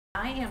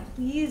I am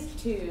pleased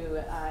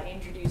to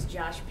introduce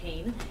Josh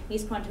Payne.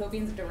 He's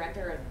Quantopian's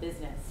Director of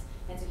Business.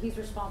 And so he's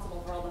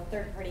responsible for all the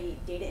third-party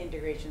data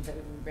integrations that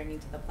we've been bringing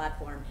to the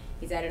platform.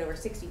 He's added over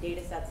 60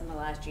 data sets in the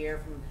last year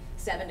from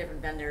 7 different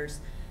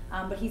vendors.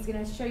 But he's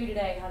going to show you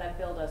today how to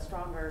build a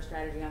stronger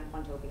strategy on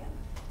Quantopian.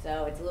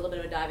 So it's a little bit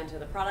of a dive into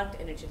the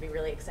product, and it should be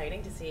really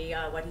exciting to see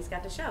what he's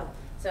got to show.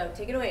 So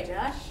take it away,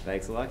 Josh.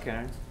 Thanks a lot,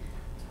 Karen.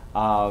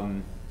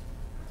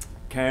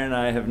 Karen and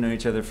I have known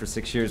each other for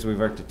 6 years. We've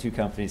worked at 2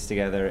 companies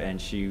together, and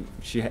she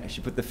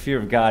put the fear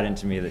of God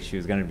into me that she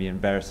was going to be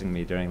embarrassing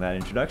me during that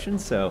introduction.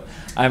 So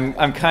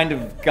I'm kind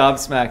of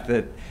gobsmacked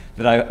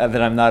that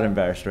I'm not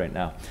embarrassed right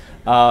now.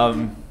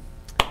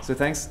 So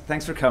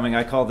thanks for coming.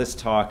 I call this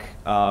talk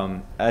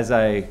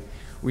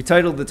we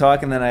titled the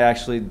talk, and then I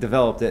actually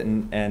developed it,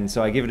 and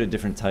so I give it a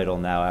different title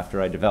now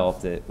after I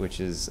developed it, which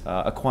is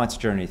A Quant's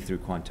Journey Through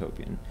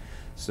Quantopian.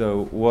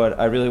 So what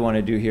I really want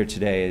to do here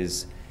today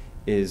is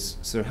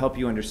sort of help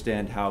you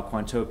understand how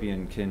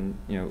Quantopian can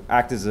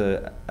act as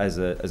a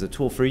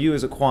tool for you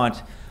as a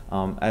quant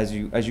as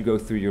you go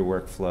through your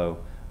workflow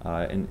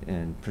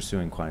in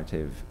pursuing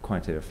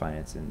quantitative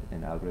finance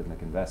and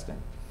algorithmic investing.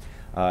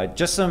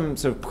 Just some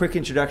sort of quick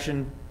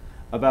introduction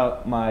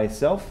about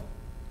myself.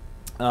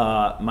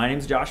 My name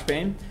is Josh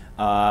Payne.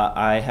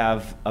 I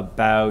have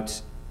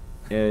about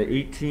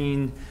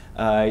 18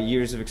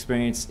 years of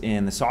experience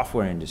in the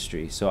software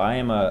industry. So I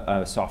am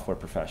a software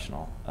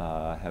professional.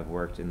 I have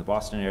worked in the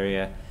Boston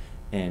area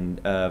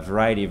in a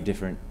variety of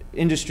different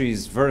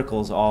industries,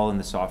 verticals, all in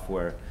the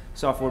software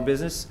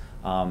business.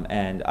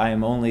 And I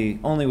am only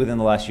within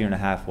the last year and a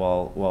half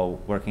while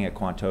working at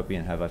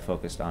Quantopian have I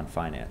focused on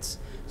finance.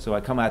 So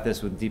I come at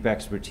this with deep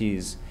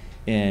expertise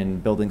in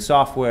building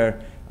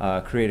software,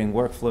 creating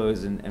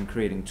workflows, and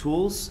creating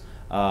tools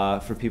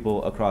for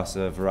people across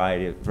a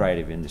variety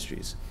of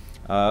industries.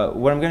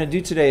 What I'm going to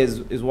do today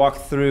is walk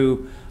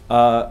through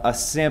a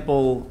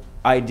sample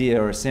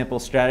idea or a sample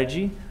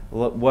strategy,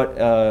 what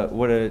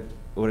a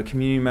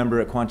community member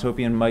at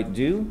Quantopian might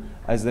do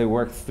as they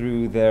work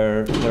through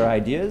their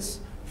ideas,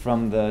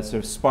 from the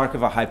sort of spark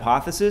of a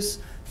hypothesis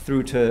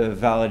through to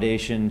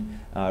validation,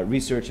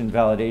 research and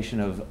validation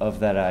of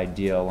that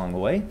idea along the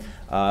way.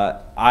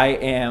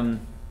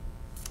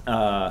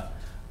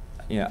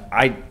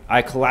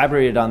 I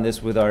collaborated on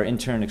this with our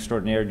intern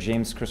extraordinaire,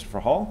 James Christopher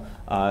Hall.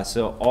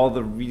 So all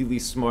the really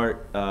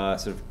smart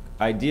sort of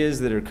ideas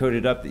that are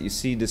coded up that you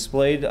see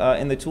displayed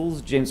in the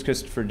tools, James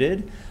Christopher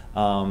did.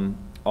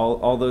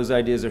 All those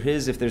ideas are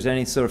his. If there's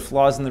any sort of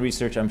flaws in the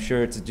research, I'm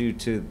sure it's due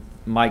to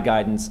my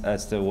guidance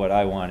as to what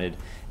I wanted,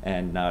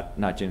 and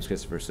not James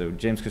Christopher. So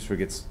James Christopher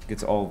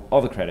gets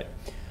all the credit.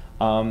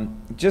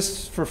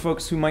 Just for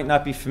folks who might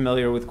not be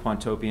familiar with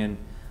Quantopian,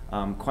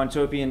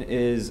 Quantopian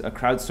is a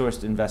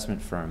crowdsourced investment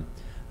firm.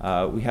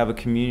 We have a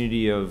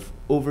community of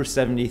over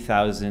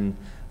 70,000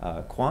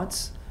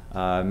 quants,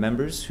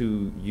 members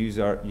who use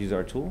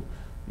our tools.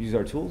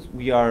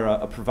 We are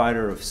a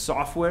provider of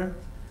software,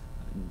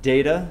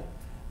 data,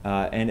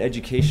 and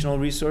educational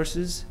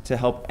resources to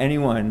help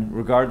anyone,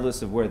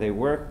 regardless of where they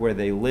work, where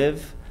they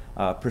live,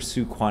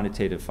 pursue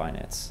quantitative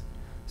finance.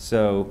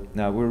 So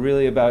now we're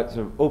really about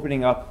sort of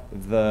opening up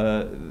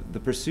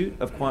the pursuit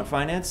of quant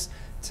finance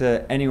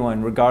to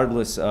anyone,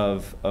 regardless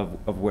of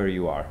where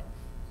you are.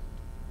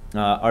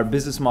 Our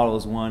business model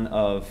is one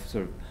of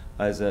sort of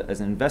as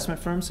an investment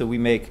firm, so we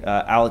make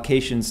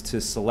allocations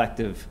to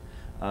selective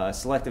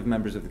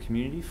members of the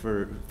community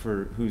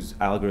for whose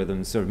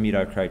algorithms sort of meet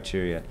our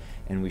criteria,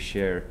 and we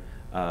share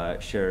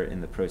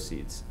in the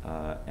proceeds.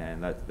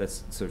 And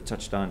that's sort of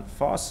touched on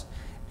Foss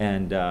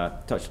and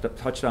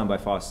touched on by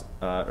Foss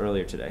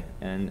earlier today.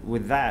 And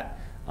with that,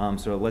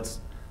 so let's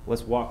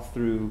walk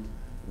through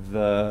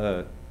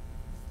the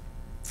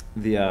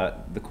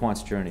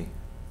quant's journey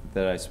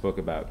that I spoke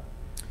about.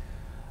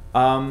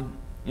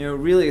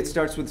 Really it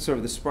starts with sort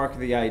of the spark of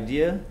the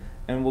idea,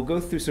 and we'll go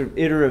through sort of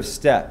iterative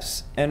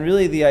steps. And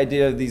really the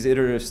idea of these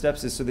iterative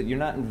steps is so that you're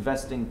not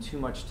investing too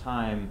much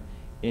time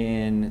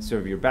in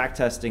sort of your back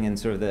testing and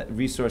sort of the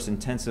resource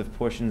intensive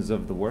portions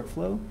of the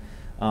workflow.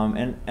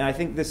 And I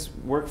think this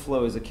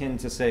workflow is akin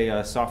to, say,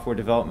 a software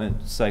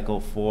development cycle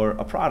for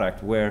a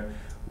product, where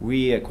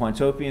we at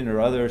Quantopian or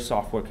other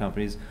software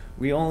companies,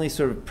 we only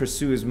sort of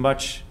pursue as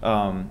much,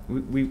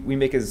 we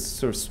make as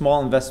sort of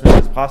small investment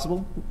as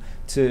possible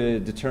to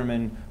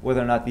determine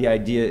whether or not the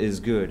idea is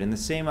good. And the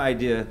same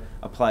idea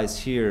applies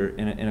here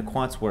in a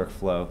quant's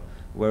workflow,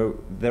 where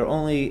they're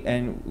only,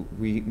 and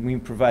we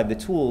provide the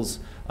tools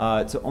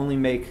to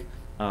only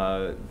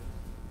sort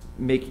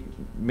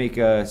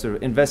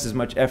of invest as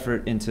much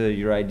effort into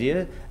your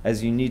idea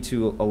as you need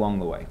to along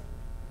the way.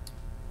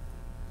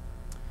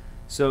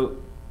 So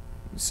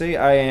say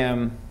I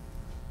am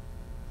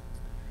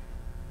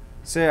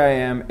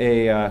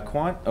a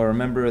quant or a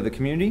member of the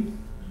community.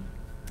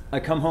 I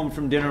come home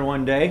from dinner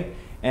one day,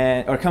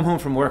 or come home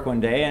from work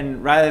one day,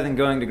 and rather than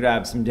going to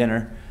grab some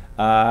dinner,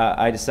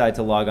 I decide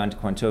to log on to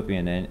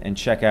Quantopian and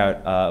check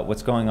out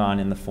what's going on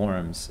in the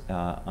forums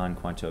on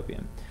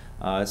Quantopian.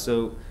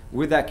 So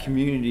with that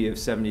community of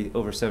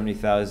over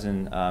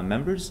 70,000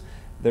 members,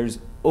 there's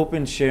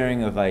open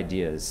sharing of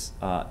ideas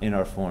in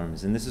our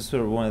forums, and this is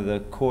sort of one of the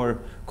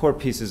core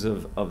pieces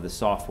of the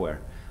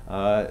software.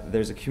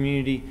 There's a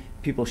community,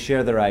 people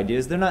share their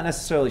ideas. They're not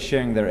necessarily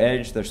sharing their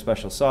edge, their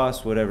special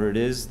sauce, whatever it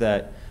is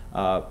that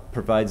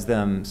provides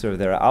them sort of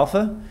their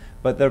alpha,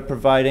 but they're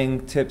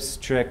providing tips,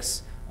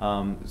 tricks,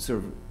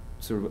 sort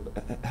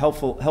of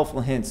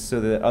helpful hints so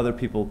that other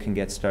people can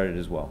get started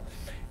as well.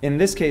 In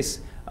this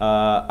case,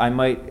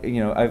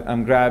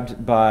 I'm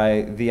grabbed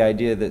by the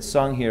idea that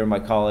Song here, my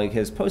colleague,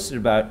 has posted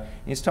about.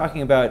 He's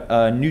talking about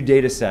a new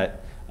data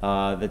set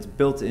that's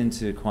built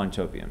into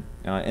Quantopian.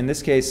 In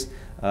this case,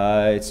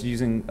 it's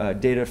using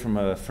data from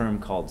a firm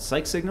called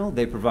PsychSignal.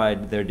 They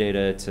provide their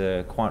data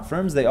to quant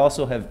firms. They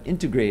also have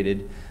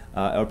integrated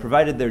or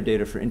provided their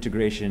data for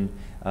integration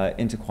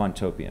into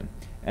Quantopian.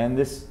 And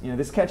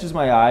this catches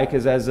my eye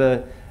because as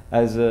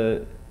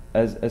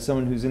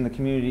someone who's in the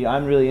community,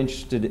 I'm really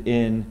interested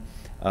in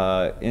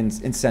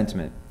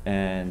sentiment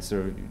and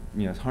sort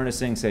of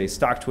harnessing, say,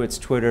 StockTwits,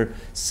 Twitter,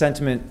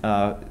 sentiment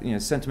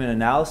sentiment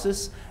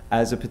analysis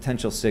as a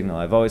potential signal.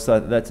 I've always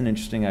thought that's an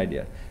interesting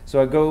idea.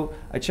 So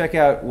I check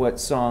out what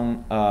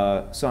Song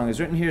has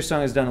written here.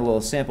 Song has done a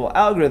little sample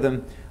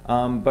algorithm,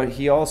 but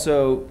he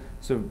also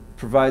sort of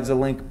provides a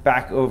link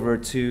back over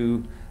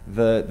to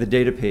the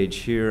data page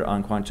here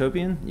on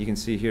Quantopian. You can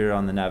see here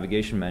on the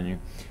navigation menu.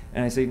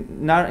 And I say,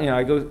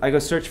 I go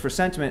search for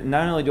sentiment, and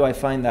not only do I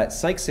find that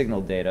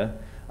PsychSignal data,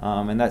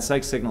 and that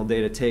PsychSignal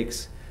data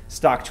takes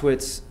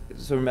StockTwits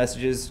sort of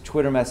messages,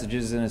 Twitter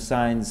messages, and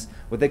assigns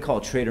what they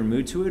call trader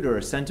mood to it, or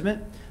a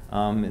sentiment,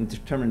 and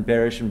determine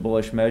bearish and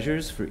bullish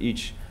measures for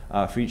each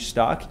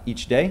stock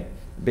each day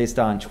based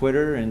on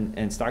Twitter and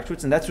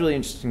StockTwits, and that's really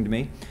interesting to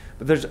me.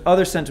 But there's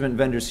other sentiment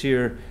vendors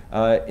here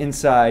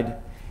inside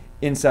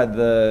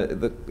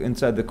the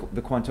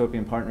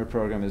Quantopian partner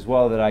program as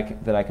well that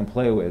I can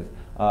play with.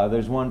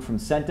 There's one from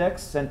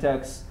Centex.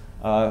 Centex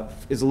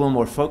is a little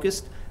more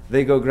focused.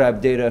 They go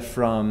grab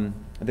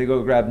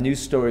news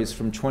stories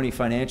from 20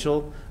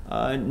 financial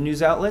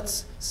news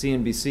outlets,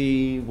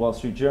 CNBC, Wall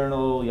Street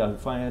Journal, Yahoo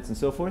Finance, and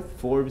so forth,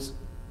 Forbes,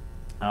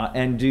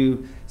 and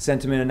do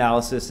sentiment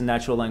analysis and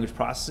natural language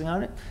processing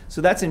on it.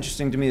 So that's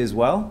interesting to me as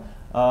well.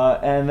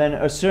 And then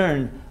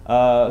Acern,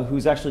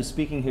 who's actually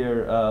speaking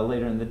here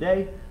later in the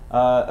day,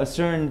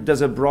 Acern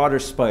does a broader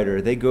spider.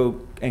 They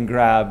go and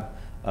grab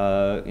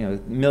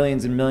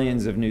millions and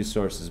millions of news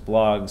sources,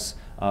 blogs,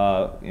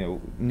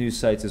 news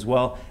sites as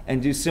well,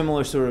 and do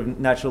similar sort of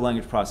natural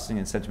language processing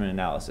and sentiment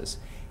analysis.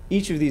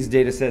 Each of these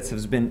data sets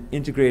has been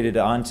integrated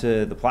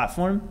onto the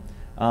platform.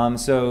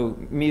 So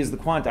me as the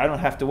quant, I don't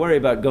have to worry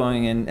about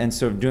going and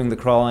sort of doing the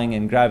crawling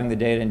and grabbing the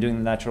data and doing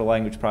the natural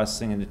language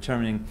processing and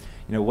determining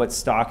what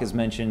stock is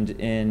mentioned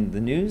in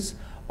the news.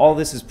 All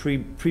this is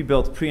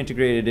pre-built,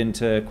 pre-integrated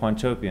into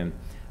Quantopian.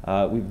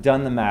 We've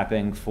done the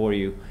mapping for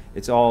you.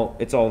 It's all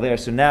there.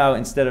 So now,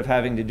 instead of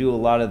having to do a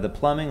lot of the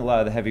plumbing, a lot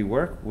of the heavy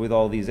work with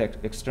all these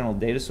external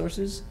data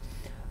sources,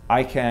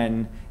 I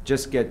can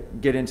just get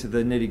into the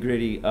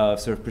nitty-gritty of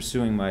sort of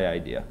pursuing my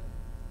idea.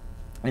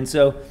 And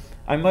so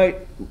I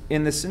might,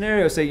 in this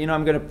scenario, say,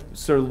 I'm going to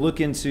sort of look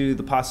into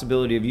the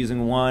possibility of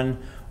using one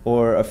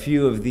or a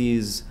few of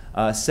these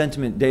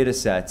sentiment data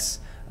sets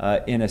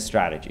in a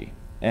strategy.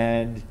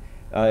 And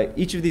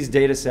each of these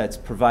data sets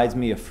provides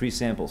me a free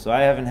sample. So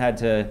I haven't had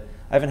to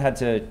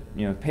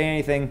pay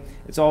anything.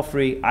 It's all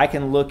free. I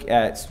can look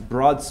at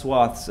broad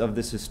swaths of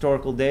this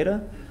historical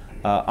data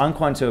on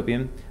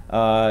Quantopian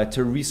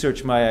to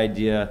research my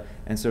idea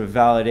and sort of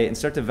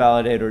start to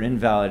validate or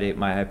invalidate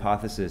my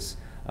hypothesis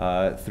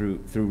through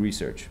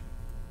research.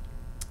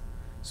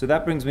 So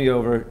that brings me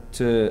over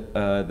to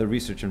the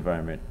research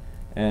environment,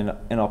 and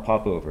I'll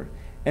pop over.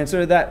 And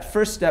sort of that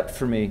first step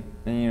for me,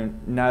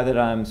 and now that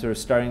I'm sort of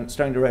starting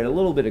to write a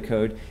little bit of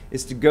code,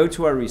 is to go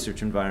to our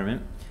research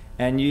environment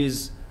and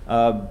use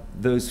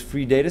those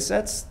free data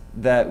sets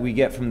that we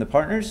get from the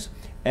partners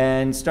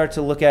and start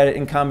to look at it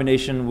in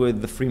combination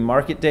with the free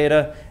market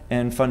data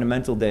and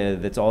fundamental data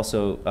that's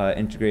also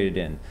integrated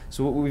in.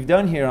 So what we've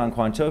done here on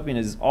Quantopian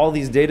is all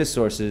these data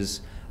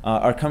sources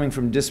are coming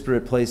from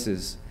disparate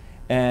places,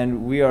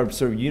 and we are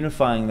sort of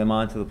unifying them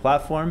onto the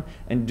platform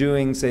and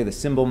doing, say, the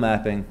symbol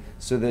mapping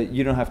so that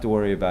you don't have to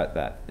worry about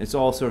that. It's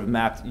all sort of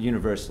mapped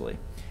universally.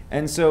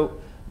 And so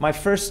my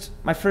first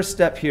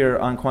step here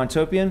on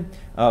Quantopian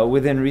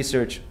within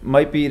research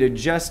might be to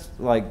just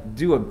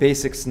do a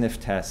basic sniff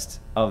test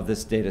of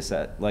this data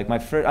set.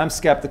 I'm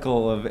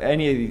skeptical of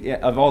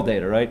of all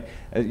data, right?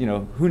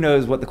 Who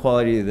knows what the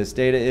quality of this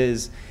data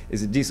is?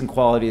 Is it decent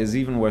quality? Is it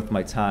even worth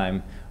my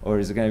time? Or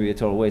is it going to be a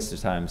total waste of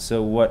time?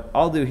 So what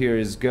I'll do here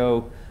is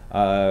go,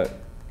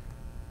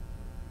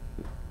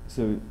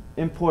 so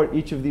import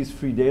each of these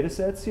free data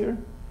sets here,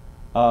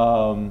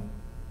 and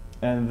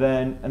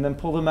then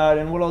pull them out.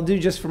 And what I'll do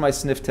just for my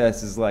sniff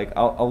test is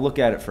I'll look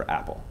at it for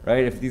Apple,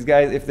 right? If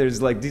there's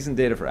decent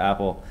data for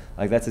Apple,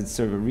 that's a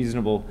sort of a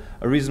reasonable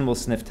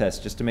sniff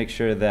test just to make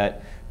sure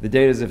that the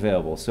data is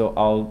available. So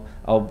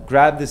I'll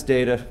grab this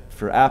data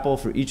for Apple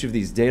for each of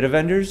these data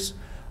vendors.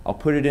 I'll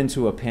put it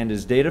into a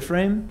pandas data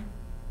frame.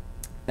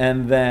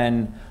 And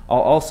then I'll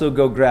also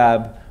go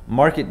grab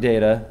market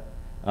data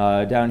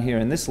down here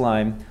in this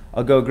line.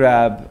 I'll go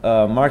grab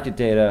market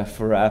data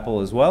for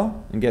Apple as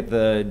well and get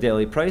the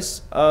daily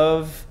price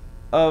of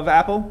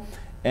Apple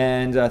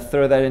and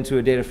throw that into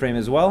a data frame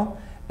as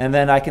well. And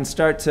then I can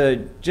start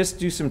to just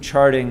do some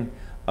charting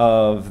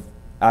of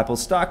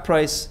Apple's stock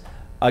price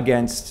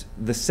against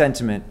the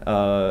sentiment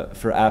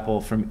for Apple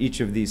from each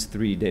of these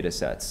 3 data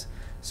sets.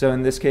 So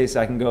in this case,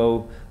 I can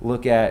go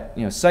look at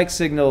psych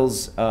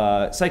signals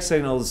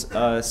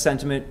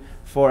sentiment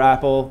for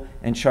Apple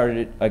and chart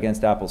it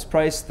against Apple's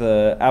price.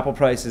 The Apple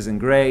price is in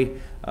gray.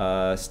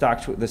 The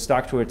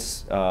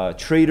StockTwits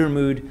trader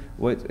mood,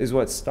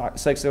 what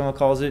psych signal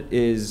calls it,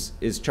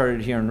 is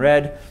charted here in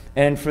red.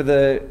 And for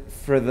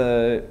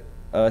the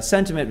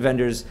sentiment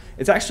vendors,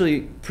 it's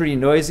actually pretty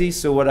noisy.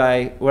 So what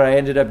I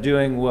ended up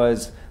doing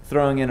was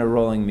throwing in a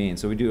rolling mean.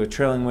 So we do a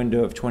trailing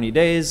window of 20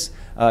 days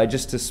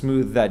just to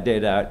smooth that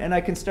data out. And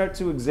I can start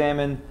to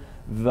examine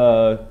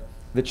the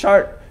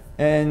chart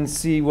and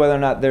see whether or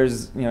not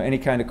there's any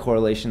kind of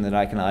correlation that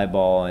I can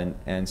eyeball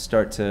and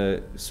start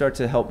to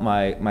help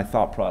my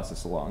thought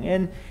process along.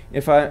 And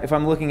if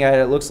I'm looking at it,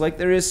 it looks like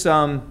there is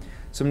some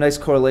nice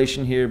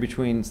correlation here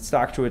between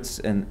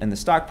StockTwits and the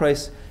stock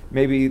price.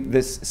 Maybe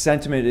this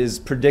sentiment is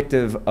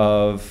predictive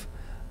of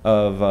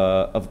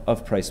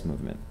price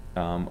movement,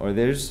 or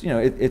there's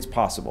it's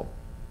possible,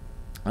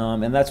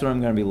 and that's what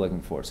I'm going to be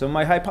looking for. So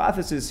my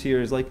hypothesis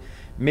here is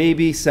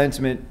maybe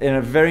sentiment in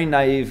a very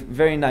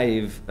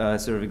naive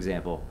sort of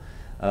example.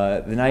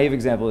 The naive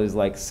example is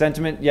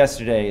sentiment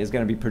yesterday is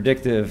going to be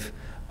predictive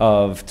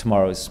of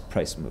tomorrow's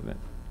price movement,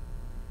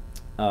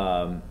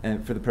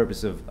 and for the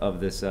purpose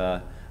of this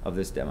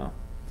demo.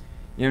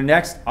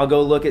 Next I'll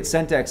go look at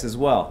Sentex as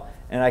well,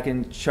 and I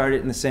can chart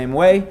it in the same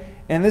way.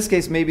 In this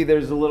case, maybe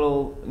there's a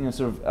little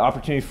sort of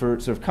opportunity for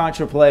sort of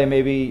contraplay.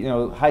 Maybe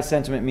high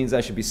sentiment means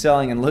I should be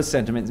selling, and low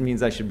sentiment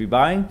means I should be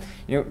buying.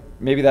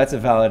 Maybe that's a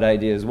valid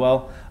idea as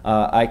well.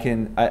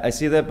 I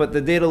see that, but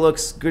the data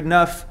looks good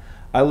enough.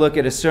 I look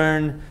at a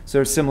certain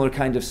sort of similar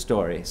kind of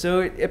story. So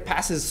it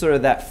passes sort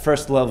of that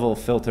first level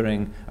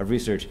filtering of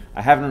research.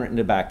 I haven't written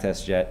a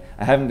backtest yet.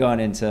 I haven't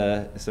gone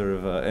into sort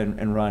of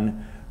and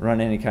run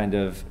any kind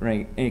of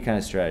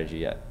strategy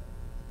yet.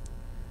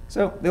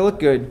 So they look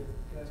good.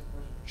 Can I ask a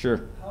question? Sure.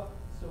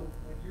 So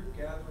when you're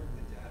gathering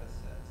the data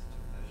sets to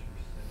measure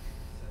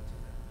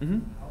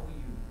sentiment, how are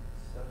you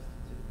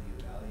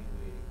substantively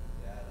evaluating the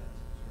data to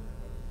determine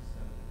whether the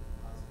sentiment is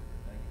positive or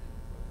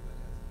negative, whether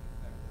that has an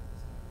effect on the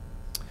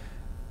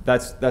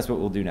stock? That's what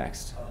we'll do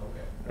next. Oh,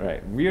 okay. Right.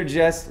 We're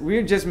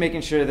just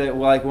making sure that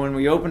when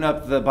we open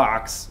up the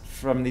box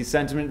from these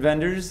sentiment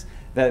vendors,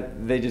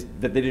 that they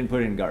didn't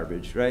put in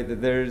garbage, right?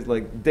 That there's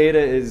data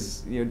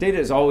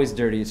is always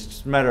dirty. It's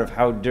just a matter of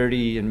how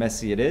dirty and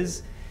messy it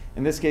is.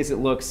 In this case, it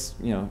looks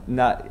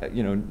not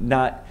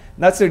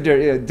so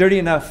dirty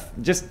enough,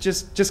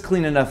 just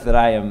clean enough that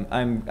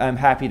I'm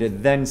happy to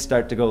then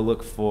start to go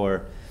look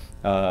for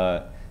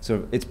sort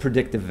of its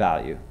predictive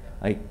value.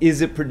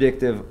 Is it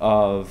predictive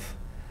of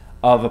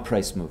a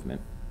price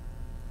movement?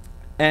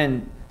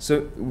 And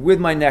so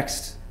with my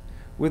next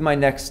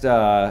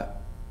step,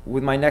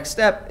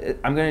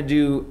 I'm going to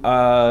do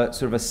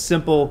sort of a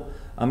simple.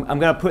 I'm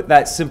going to put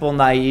that simple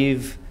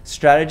naive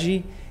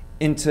strategy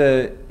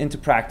into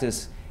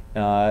practice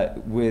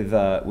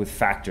with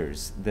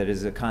factors. That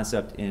is a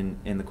concept in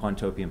the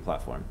Quantopian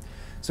platform.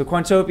 So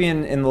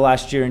Quantopian in the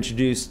last year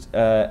introduced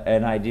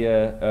an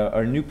idea,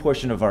 or a new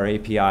portion of our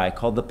API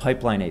called the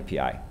Pipeline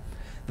API.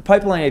 The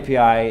Pipeline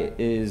API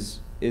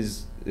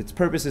its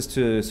purpose is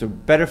to sort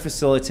of better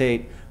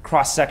facilitate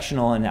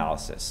cross-sectional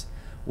analysis.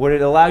 What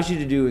it allows you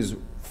to do is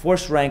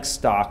force rank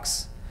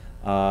stocks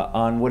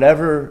on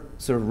whatever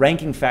sort of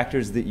ranking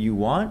factors that you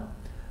want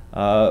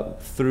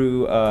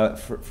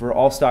for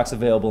all stocks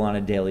available on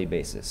a daily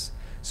basis.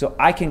 So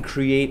I can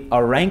create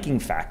a ranking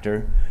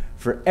factor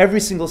for every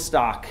single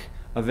stock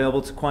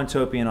available to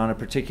Quantopian on a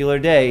particular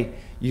day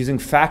using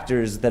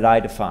factors that I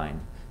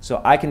define.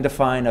 So I can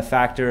define a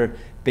factor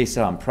based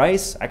on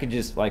price. I could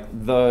just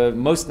the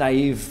most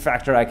naive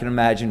factor I can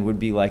imagine would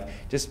be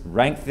just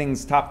rank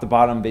things top to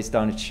bottom based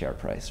on its share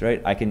price,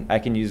 right? I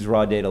can use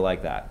raw data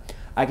like that.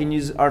 I can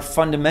use our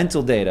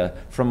fundamental data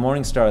from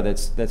Morningstar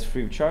that's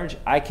free of charge.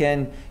 I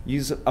can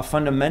use a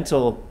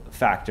fundamental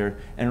factor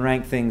and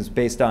rank things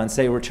based on,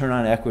 say, return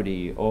on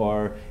equity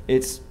or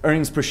its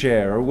earnings per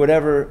share or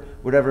whatever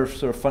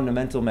sort of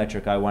fundamental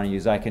metric I want to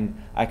use. I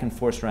can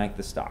force rank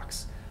the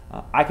stocks.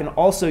 I can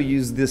also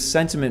use this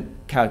sentiment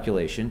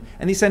calculation,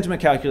 and these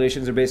sentiment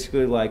calculations are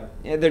basically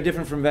they're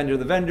different from vendor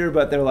to vendor,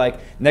 but they're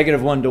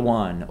 -1 to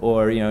 1,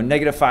 or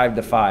 -5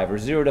 to 5, or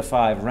 0 to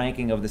 5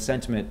 ranking of the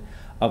sentiment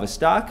of a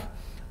stock.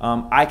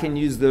 I can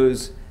use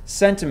those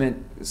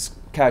sentiment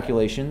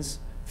calculations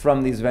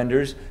from these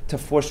vendors to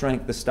force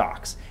rank the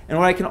stocks. And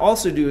what I can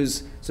also do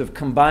is sort of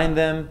combine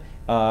them,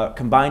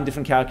 combine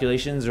different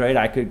calculations, right?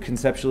 I could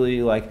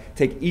conceptually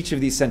take each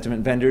of these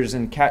sentiment vendors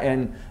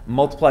and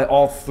multiply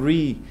all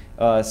 3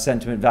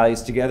 sentiment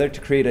values together to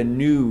create a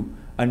new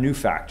a new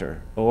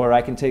factor, or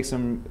I can take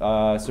some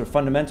sort of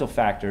fundamental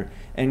factor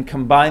and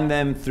combine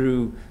them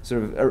through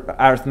sort of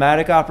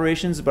arithmetic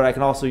operations, but I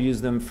can also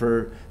use them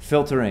for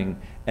filtering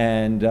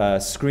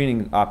and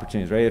screening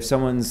opportunities, right? If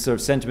someone's sort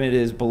of sentiment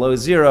is below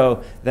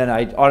 0, then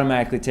I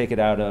automatically take it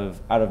out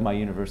of my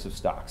universe of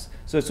stocks.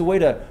 So it's a way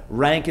to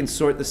rank and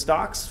sort the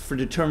stocks for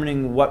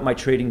determining what my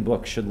trading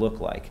book should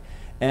look like.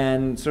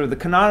 And sort of the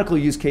canonical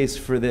use case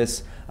for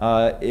this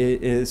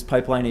is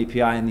pipeline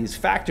API, and these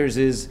factors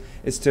is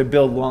to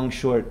build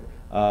long-short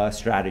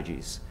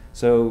strategies.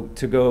 So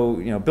to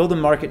go, build a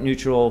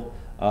market-neutral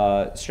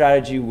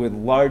strategy with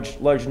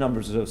large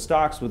numbers of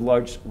stocks, with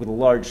a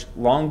large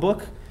long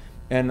book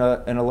and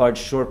a large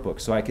short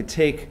book. So I could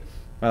take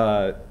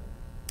the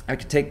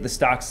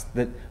stocks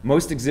that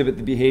most exhibit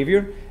the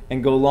behavior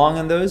and go long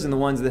on those, and the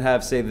ones that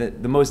have, say,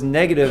 the most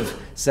negative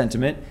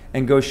sentiment,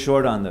 and go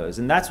short on those.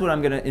 And that's what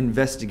I'm going to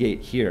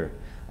investigate here.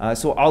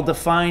 So I'll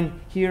define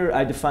here.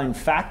 I define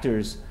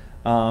factors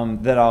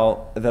that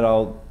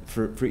I'll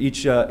for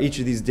each of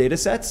these data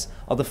sets.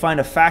 I'll define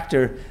a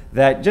factor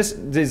that just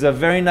is a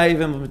very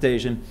naive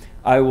implementation.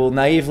 I will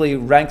naively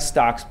rank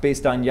stocks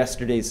based on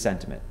yesterday's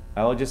sentiment.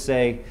 I will just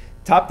say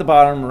top to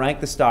bottom, rank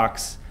the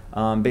stocks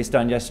based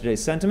on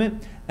yesterday's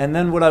sentiment. And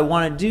then what I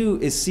want to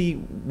do is see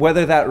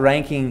whether that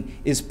ranking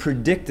is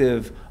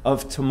predictive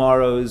of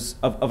tomorrow's,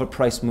 of a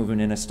price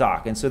movement in a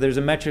stock. And so there's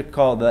a metric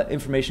called the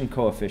information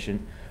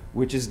coefficient,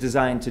 which is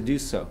designed to do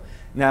so.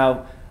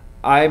 Now,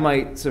 I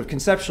might sort of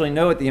conceptually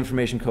know what the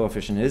information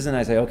coefficient is, and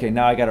I say, okay,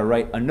 now I got to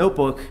write a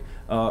notebook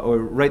or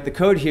write the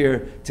code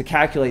here to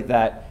calculate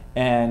that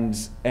and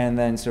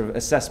then sort of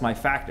assess my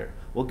factor.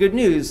 Well, good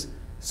news,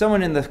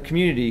 someone in the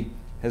community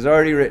has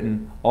already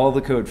written all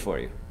the code for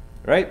you.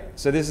 Right?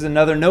 So this is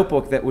another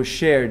notebook that was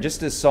shared,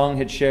 just as Song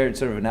had shared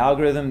sort of an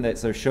algorithm that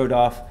sort of showed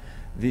off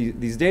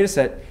these data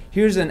set.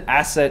 Here's an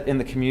asset in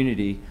the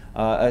community,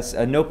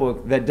 a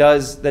notebook that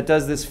does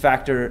this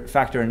factor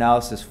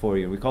analysis for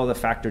you. We call it a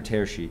factor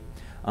tear sheet.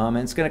 And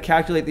it's going to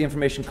calculate the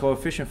information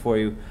coefficient for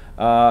you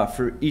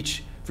for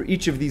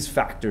each of these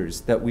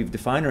factors that we've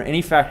defined, or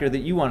any factor that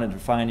you want to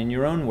define in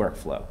your own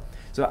workflow.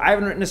 So I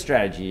haven't written a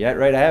strategy yet,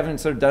 right? I haven't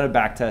sort of done a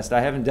back test. I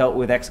haven't dealt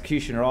with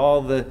execution or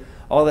all the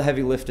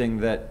heavy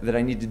lifting that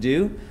I need to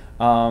do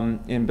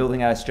in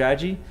building out a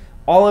strategy.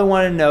 All I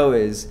want to know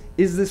is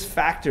this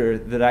factor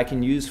that I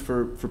can use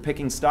for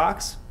picking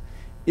stocks,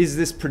 is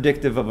this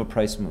predictive of a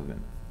price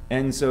movement?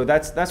 And so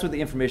that's what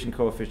the information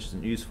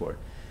coefficient is used for.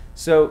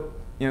 So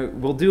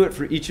we'll do it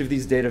for each of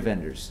these data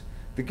vendors.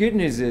 The good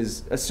news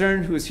is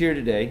Acern, who is here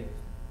today,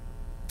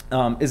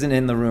 isn't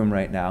in the room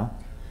right now.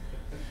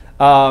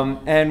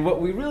 And what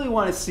we really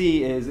want to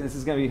see is, and this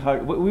is going to be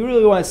hard, what we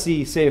really want to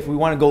see, say if we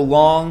want to go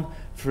long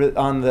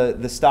on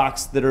the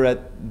stocks that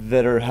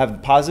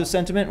have positive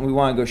sentiment, and we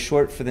want to go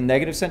short for the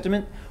negative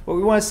sentiment, what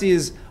we want to see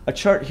is a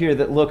chart here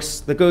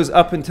that goes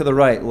up and to the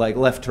right, like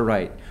left to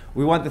right.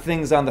 We want the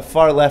things on the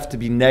far left to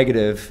be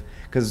negative,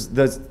 because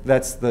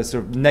that's the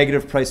sort of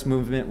negative price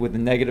movement with the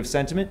negative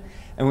sentiment,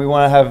 and we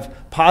want to have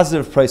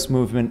positive price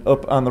movement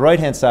up on the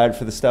right-hand side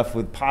for the stuff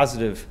with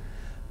positive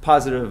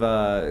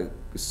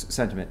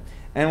sentiment.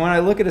 And when I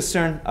look at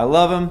Acern, I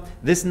love them.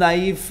 This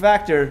naive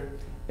factor,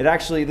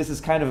 this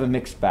is kind of a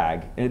mixed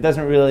bag, and it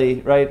doesn't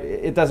really, right?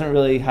 It doesn't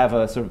really have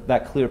a sort of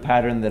that clear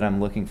pattern that I'm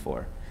looking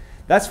for.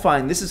 That's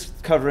fine. This is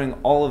covering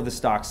all of the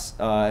stocks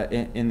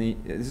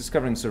this is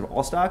covering sort of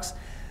all stocks.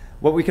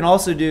 What we can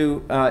also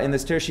do in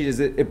this tear sheet is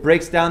it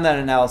breaks down that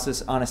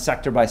analysis on a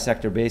sector by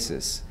sector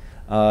basis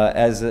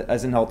as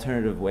an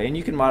alternative way, and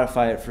you can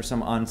modify it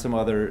on some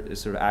other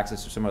sort of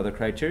axis or some other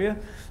criteria.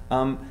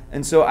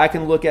 And so I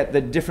can look at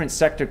the different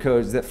sector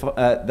codes that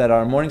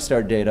our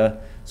Morningstar data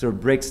sort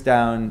of breaks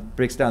down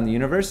the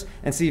universe,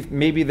 and see if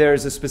maybe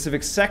there's a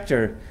specific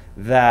sector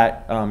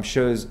that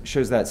shows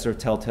that sort of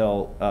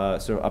telltale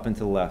sort of up and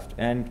to the left.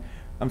 And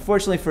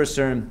unfortunately for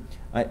Acern,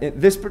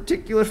 this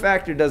particular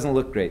factor doesn't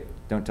look great.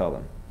 Don't tell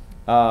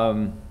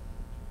them.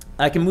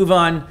 I can move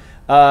on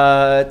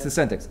to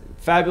Centex.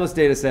 Fabulous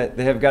data set.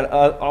 They have got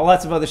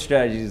lots of other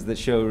strategies that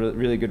show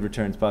really good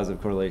returns,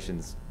 positive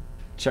correlations.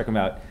 Check them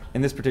out.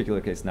 In this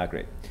particular case, not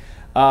great.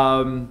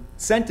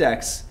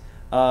 Centex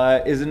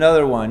is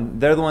another one.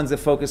 They're the ones that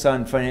focus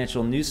on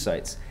financial news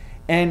sites.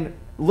 And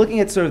looking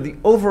at sort of the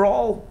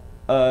overall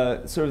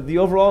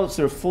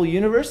full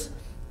universe,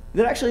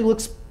 that actually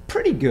looks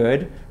pretty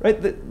good,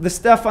 right? The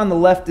stuff on the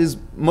left is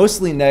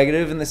mostly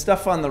negative, and the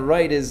stuff on the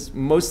right is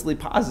mostly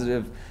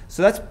positive.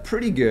 So that's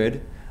pretty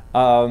good.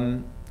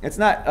 It's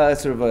not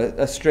sort of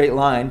a straight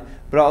line,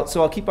 but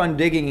I'll keep on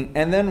digging.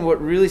 And then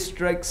what really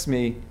strikes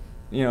me,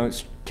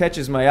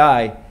 catches my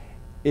eye,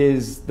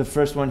 is the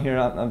first one here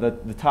on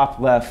the top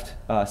left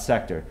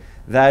sector.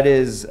 That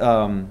is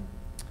the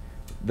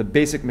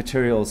basic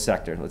materials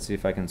sector. Let's see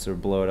if I can sort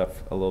of blow it up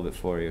a little bit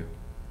for you,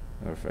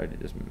 or if I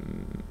just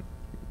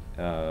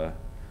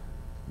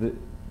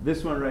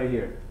this one right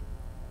here,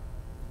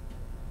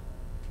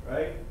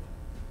 right?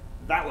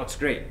 That looks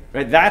great,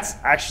 right? That's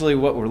actually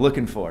what we're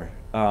looking for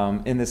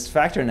in this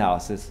factor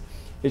analysis.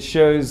 It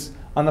shows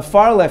on the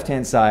far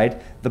left-hand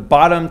side, the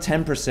bottom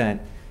 10%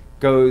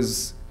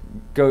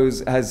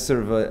 has sort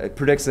of it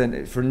predicts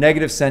for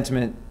negative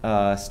sentiment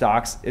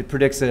stocks, it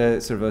predicts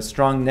a sort of a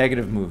strong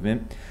negative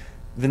movement.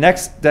 The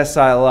next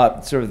decile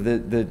up, sort of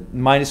the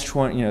minus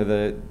 20,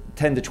 the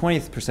 10 to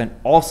 20th%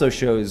 also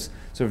shows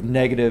sort of a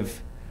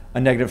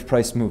negative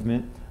price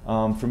movement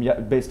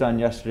based on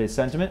yesterday's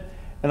sentiment.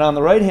 And on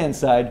the right-hand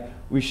side,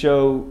 we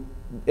show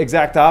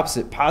exact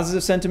opposite,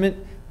 positive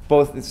sentiment,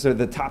 both so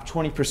the top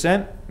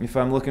 20%. If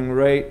I'm looking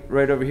right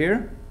over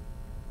here,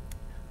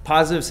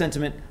 positive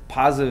sentiment,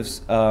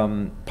 positive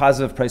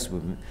price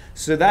movement.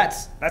 So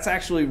that's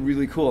actually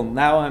really cool.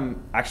 Now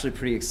I'm actually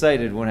pretty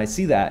excited when I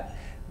see that.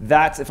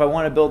 That's, if I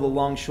want to build a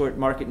long-short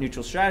market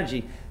neutral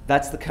strategy,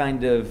 that's the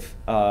kind of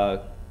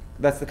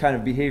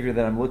behavior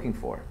that I'm looking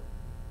for.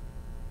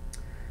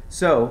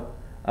 So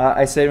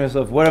I say to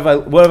myself, what have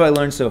I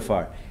learned so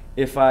far?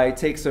 If I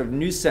take sort of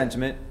news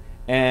sentiment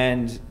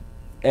and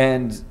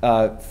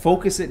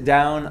focus it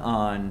down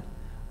on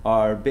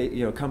our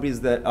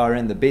companies that are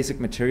in the basic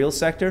materials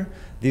sector.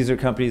 These are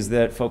companies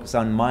that focus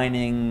on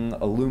mining,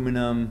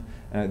 aluminum,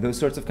 those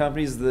sorts of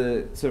companies.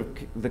 The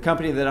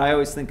company that I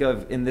always think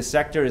of in this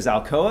sector is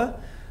Alcoa.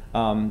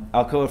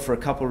 Alcoa for a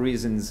couple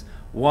reasons.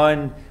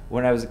 One,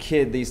 when I was a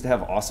kid, they used to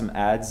have awesome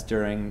ads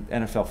during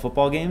NFL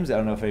football games. I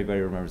don't know if anybody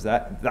remembers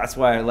that. That's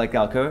why I like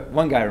Alcoa.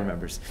 One guy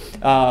remembers.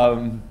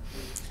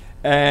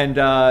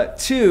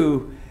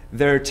 Two,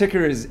 their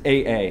ticker is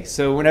AA.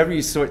 So whenever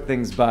you sort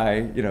things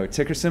by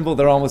ticker symbol,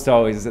 they're almost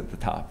always at the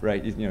top,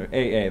 right?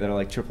 AA, they're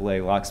like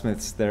AAA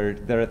locksmiths. They're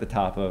at the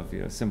top of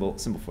symbol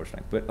for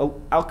strength. But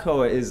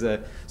Alcoa is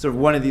a sort of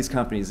one of these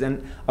companies,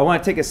 and I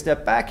want to take a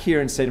step back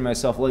here and say to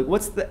myself,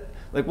 what's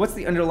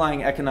the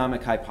underlying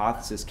economic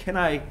hypothesis? Can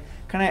I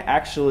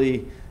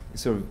actually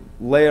sort of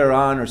layer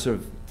on or sort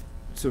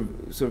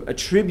of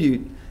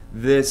attribute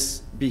this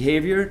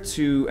behavior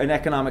to an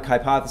economic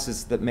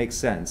hypothesis that makes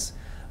sense?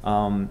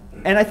 And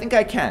I think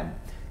I can.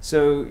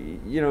 So,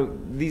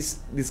 these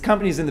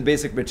companies in the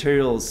basic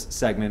materials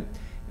segment,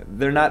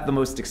 they're not the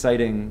most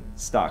exciting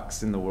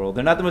stocks in the world.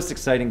 They're not the most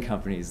exciting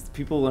companies.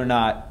 People are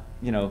not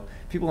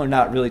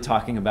really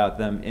talking about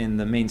them in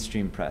the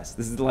mainstream press.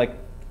 This is like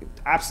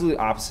absolute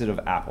opposite of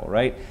Apple,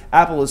 right?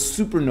 Apple is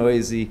super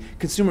noisy.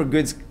 Consumer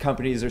goods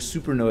companies are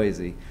super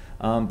noisy.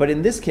 But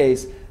in this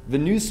case, the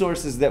news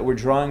sources that we're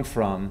drawing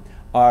from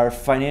are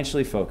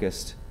financially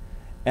focused.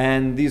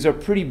 And these are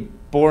pretty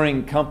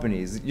boring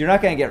companies. You're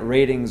not going to get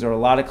ratings or a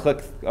lot of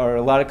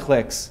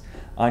clicks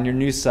on your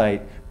news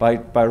site by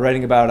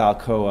writing about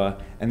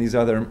Alcoa and these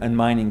other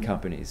mining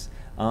companies.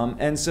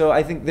 And so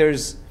I think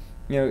there's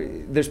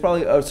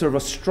probably a sort of a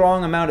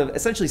strong amount of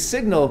essentially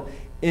signal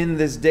in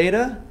this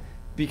data,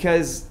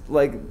 because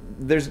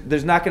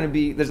there's not going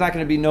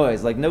to be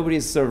noise. Like,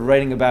 nobody's sort of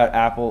writing about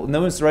Apple.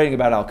 No one's writing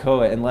about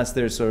Alcoa unless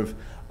there's sort of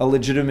a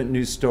legitimate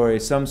news story,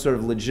 some sort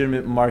of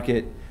legitimate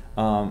market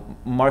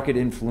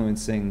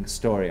influencing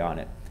story on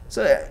it.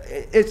 So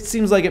it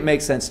seems like it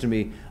makes sense to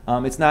me.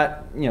 It's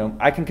not,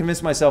 I can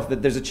convince myself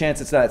that there's a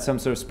chance it's not some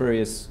sort of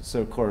spurious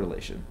sort of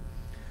correlation.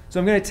 So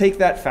I'm going to take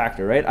that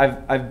factor, right?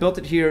 I've built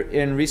it here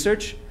in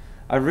research.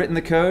 I've written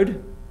the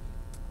code,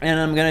 and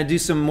I'm going to do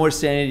some more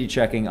sanity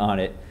checking on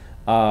it,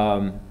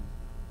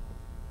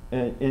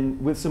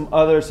 with some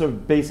other sort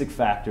of basic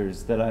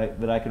factors that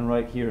I can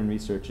write here in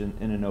research in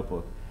a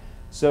notebook.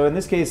 So in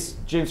this case,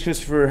 James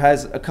Christopher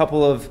has a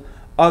couple of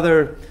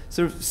other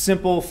sort of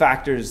simple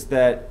factors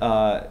that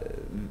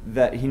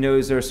he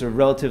knows are sort of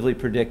relatively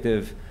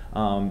predictive.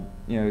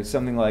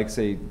 Something like,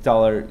 say,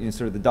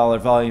 sort of the dollar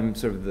volume,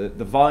 sort of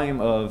the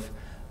volume of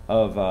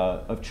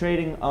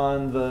trading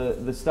on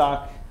the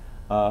stock,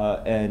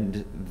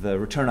 and the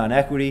return on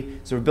equity.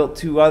 So we built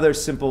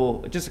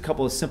just a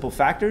couple of simple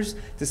factors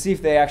to see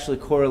if they actually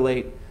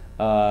correlate.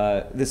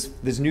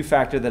 This new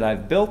factor that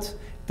I've built,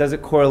 does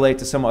it correlate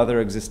to some other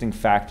existing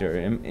factor?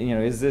 And,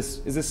 is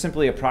this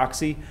simply a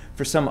proxy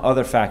for some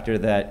other factor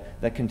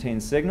that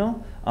contains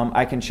signal?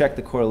 I can check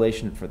the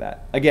correlation for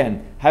that.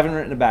 Again, haven't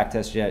written a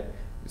backtest yet,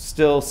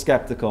 still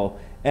skeptical.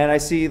 And I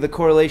see the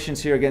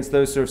correlations here against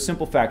those sort of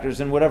simple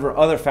factors, and whatever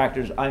other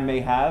factors I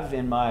may have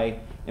in my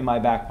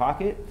back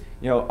pocket,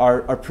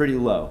 are pretty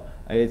low.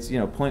 It's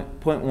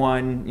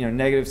 0.1,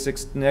 negative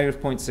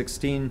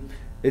 0.16.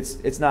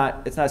 It's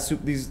not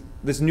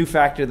this new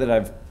factor that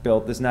I've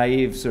built, this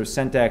naive sort of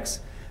Centex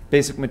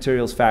basic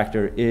materials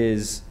factor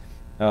is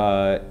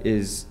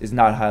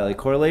not highly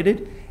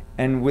correlated.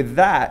 And with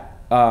that,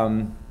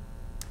 I'm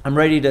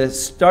ready to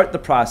start the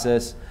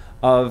process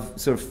of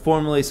sort of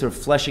formally sort of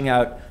fleshing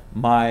out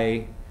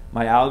my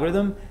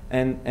algorithm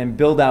and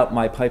build out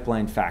my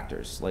pipeline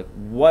factors. Like,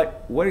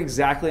 what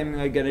exactly am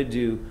I going to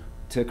do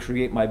to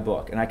create my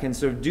book? And I can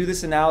sort of do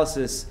this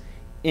analysis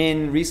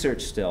in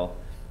research still,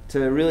 to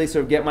really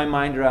sort of get my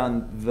mind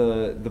around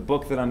the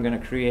book that I'm going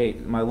to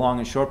create, my long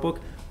and short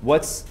book.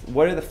 What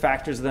are the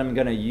factors that I'm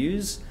going to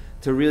use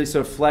to really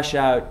sort of flesh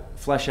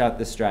out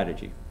this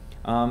strategy?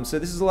 So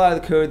this is a lot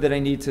of the code that I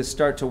need to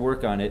start to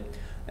work on it.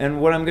 And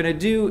what I'm going to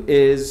do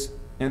is,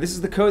 this is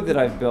the code that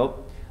I've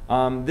built.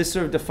 This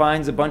sort of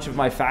defines a bunch of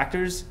my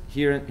factors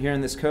here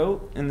in this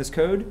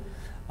code.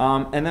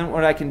 And then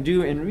what I can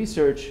do in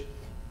research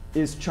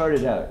is chart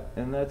it out.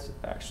 And that's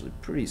actually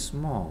pretty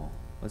small.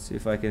 Let's see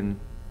if I can,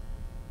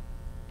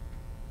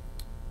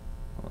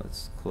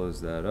 let's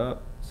close that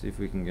up, see if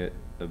we can get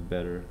a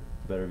better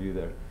view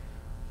there.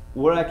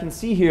 What I can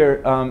see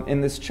here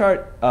in this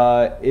chart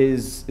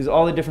is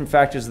all the different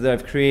factors that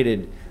I've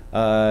created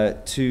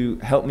to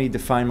help me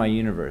define my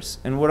universe.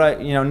 And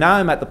what now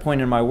I'm at the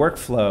point in my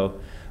workflow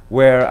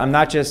where I'm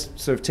not just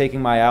sort of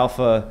taking my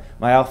alpha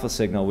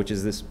signal, which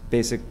is this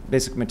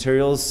basic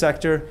materials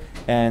sector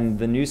and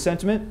the news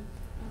sentiment,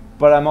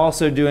 but I'm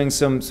also doing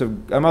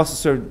I'm also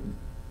sort of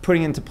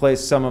putting into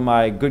place some of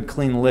my good,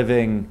 clean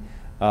living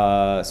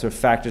sort of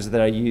factors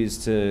that I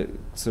use to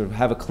sort of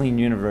have a clean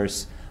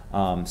universe.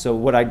 So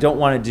what I don't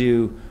want to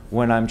do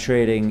when I'm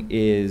trading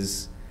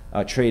is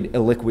trade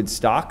illiquid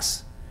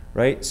stocks,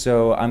 right?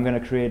 So I'm going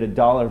to create a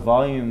dollar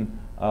volume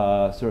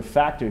sort of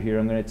factor here.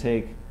 I'm going to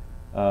take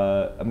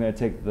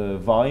the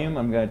volume.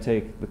 I'm going to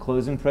take the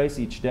closing price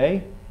each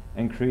day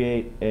and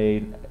create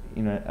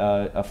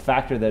a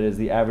factor that is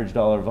the average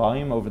dollar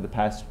volume over the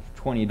past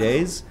 20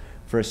 days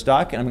for a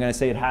stock. And I'm going to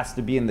say it has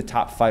to be in the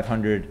top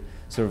 500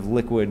 sort of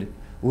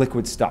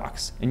liquid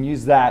stocks, and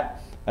use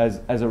that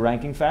as a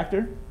ranking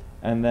factor.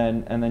 And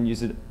then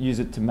use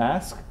it to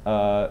mask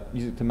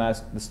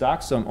the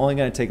stocks. So I'm only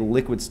going to take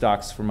liquid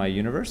stocks for my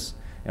universe,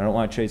 and I don't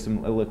want to trade some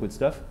illiquid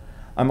stuff.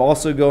 I'm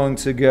also going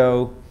to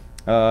go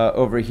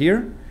over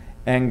here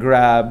and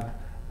grab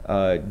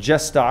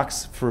just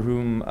stocks for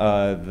whom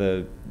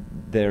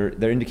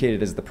they're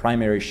indicated as the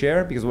primary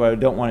share, because what I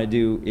don't want to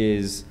do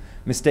is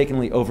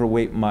mistakenly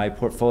overweight my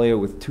portfolio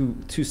with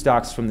two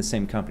stocks from the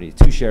same company,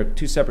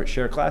 two separate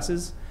share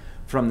classes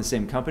from the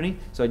same company.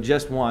 So I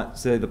just want,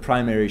 say, the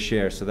primary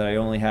share, so that I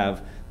only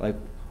have like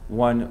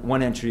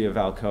one entry of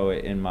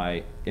Alcoa in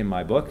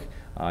my book,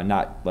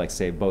 not like,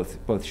 say,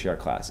 both share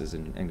classes,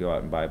 and go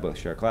out and buy both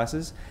share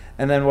classes.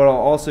 And then what I'll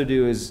also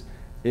do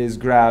is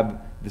grab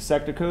the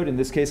sector code. In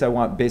this case, I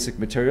want basic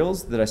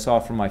materials that I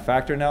saw from my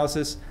factor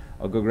analysis.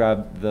 I'll go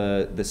grab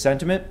the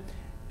sentiment,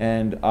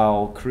 and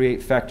I'll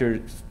create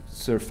factors,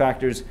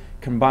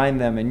 combine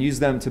them, and use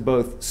them to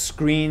both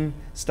screen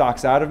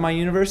stocks out of my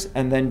universe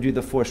and then do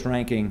the forced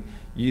ranking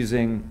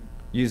using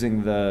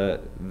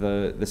the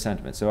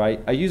sentiment. So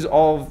I use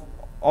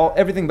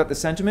everything but the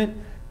sentiment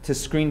to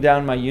screen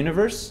down my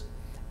universe,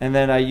 and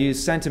then I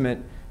use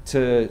sentiment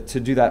to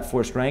do that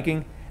forced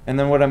ranking. And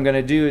then what I'm going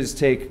to do is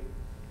take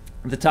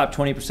the top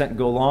 20%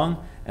 go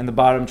long and the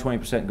bottom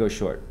 20% go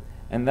short.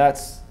 And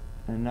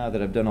now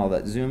that I've done all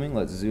that zooming,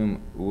 let's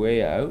zoom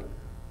way out,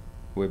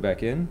 way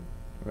back in,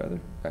 rather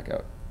back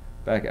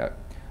out,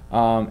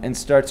 and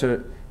start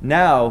to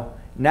now,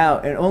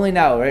 and only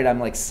now, right? I'm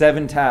like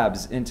 7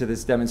 tabs into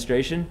this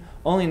demonstration.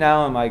 Only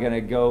now am I going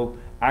to go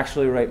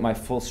actually write my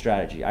full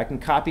strategy. I can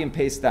copy and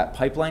paste that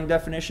pipeline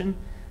definition,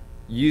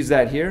 use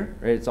that here,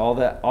 right? It's all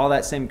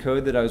that same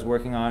code that I was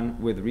working on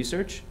with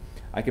research.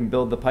 I can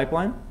build the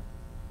pipeline,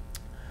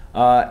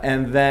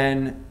 and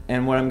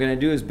what I'm going to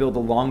do is build a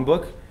long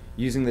book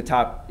using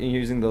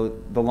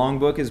the long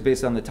book is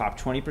based on the top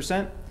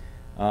 20%.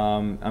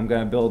 I'm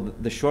going to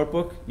build the short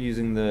book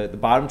using the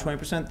bottom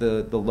 20%,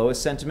 the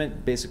lowest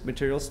sentiment basic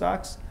material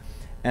stocks,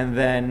 and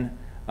then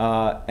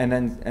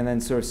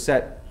sort of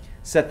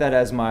set that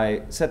as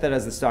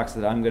the stocks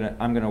that I'm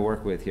gonna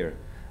work with here.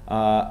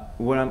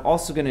 What I'm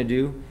also going to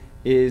do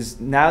is,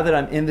 now that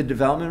I'm in the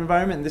development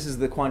environment, and this is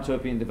the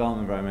Quantopian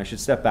development environment, I should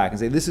step back and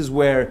say this is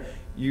where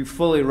you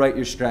fully write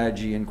your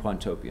strategy in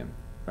Quantopian,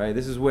 right?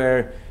 This is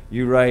where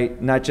you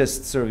write not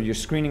just sort of your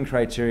screening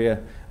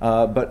criteria,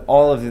 but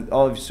all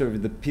of sort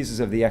of the pieces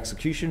of the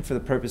execution for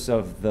the purpose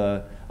of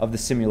the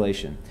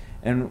simulation.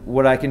 And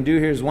what I can do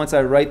here is, once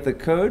I write the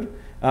code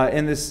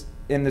in this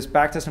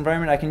backtest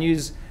environment, I can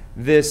use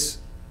this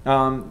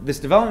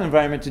development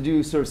environment to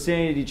do sort of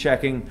sanity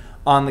checking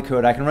on the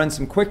code. I can run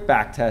some quick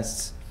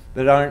backtests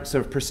that aren't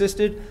sort of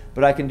persisted,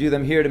 but I can do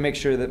them here to make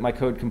sure that my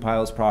code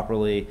compiles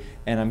properly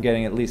and I'm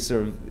getting at least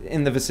sort of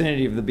in the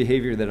vicinity of the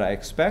behavior that I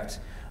expect.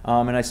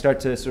 And I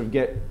start to sort of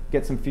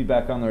get some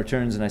feedback on the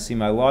returns, and I see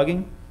my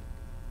logging.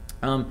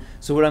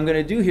 So what I'm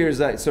going to do here is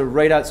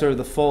write out sort of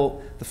the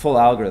full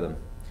algorithm.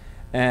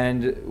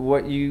 And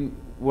what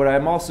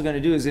I'm also going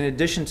to do is, in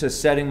addition to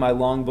setting my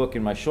long book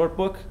and my short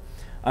book,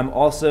 I'm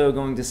also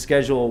going to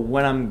schedule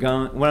when I'm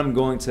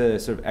going to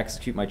sort of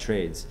execute my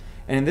trades.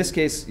 And in this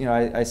case,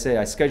 I say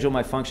I schedule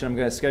my function. I'm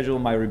going to schedule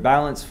my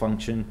rebalance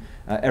function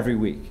every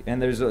week.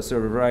 And there's a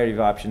sort of variety of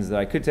options that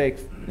I could take.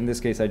 In this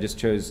case, I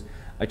chose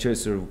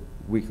sort of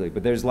weekly.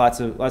 But there's lots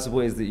of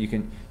ways that you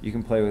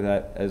can play with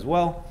that as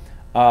well.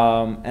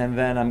 And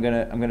then I'm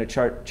gonna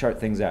chart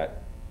things out,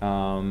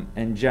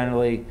 and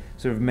generally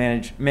sort of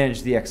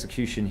manage the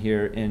execution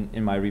here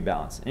in my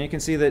rebalance. And you can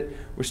see that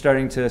we're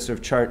starting to sort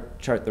of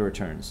chart the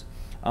returns.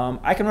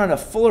 I can run a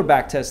fuller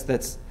backtest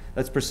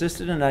that's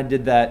persistent, and I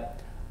did that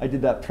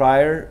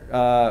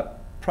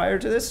prior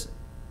to this.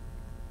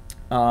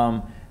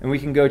 And we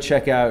can go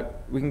check out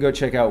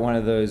one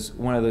of those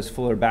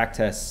fuller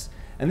backtests.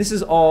 And this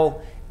is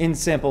all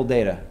in-sample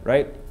data,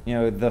 right? You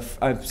know,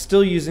 I'm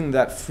still using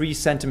that free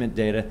sentiment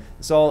data.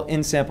 It's all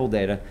in-sample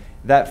data.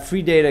 That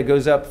free data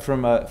goes up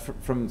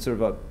from sort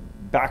of a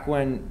back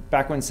when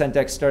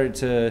Centex started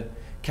to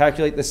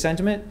calculate the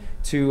sentiment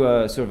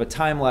to sort of a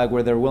time lag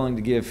where they're willing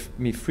to give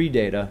me free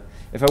data.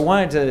 If I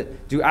wanted to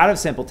do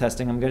out-of-sample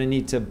testing, I'm going to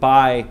need to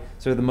buy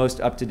sort of the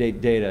most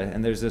up-to-date data,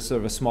 and there's a sort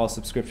of a small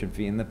subscription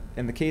fee. In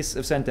the case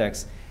of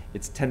Centex,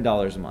 it's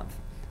 $10 a month.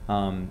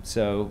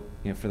 So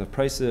you know, for the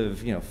price of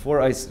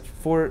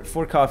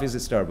four coffees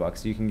at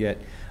Starbucks, you can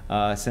get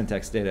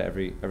Centex data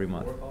every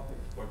month. 4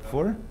 coffees?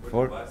 Four?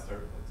 Four?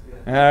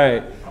 All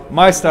right,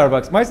 my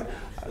Starbucks.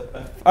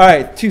 All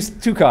right,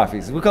 two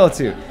coffees. We'll call it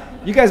 2.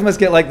 You guys must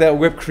get like that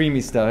whipped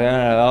creamy stuff. I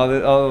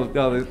don't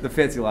know, all the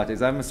fancy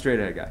lattes. I'm a straight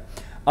ahead guy.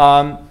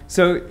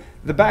 So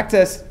the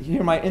backtest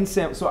here, my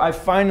in-sample. So I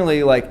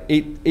finally, like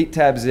eight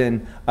tabs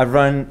in, I've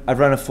run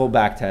a full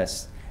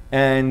backtest,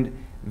 and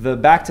the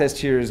backtest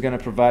here is going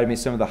to provide me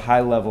some of the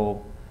high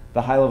level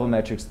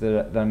metrics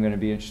that I'm going to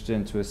be interested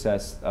in to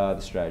assess the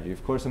strategy.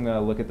 Of course, I'm going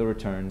to look at the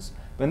returns,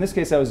 but in this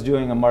case, I was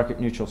doing a market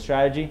neutral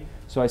strategy.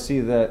 So I see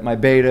that my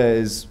beta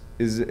is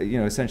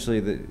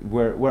essentially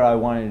where I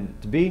wanted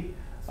it to be.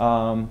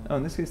 Oh,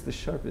 in this case, the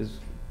Sharp is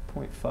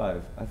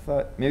 0.5. I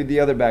thought maybe the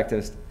other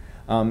backtest.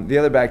 The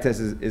other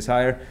backtest is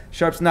higher.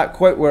 Sharp's not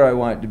quite where I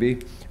want it to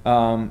be.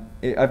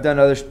 I've done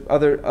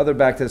other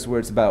backtests where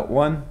it's about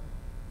 1.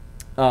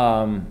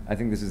 I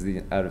think this is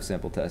the out of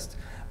sample test.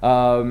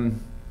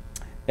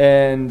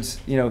 And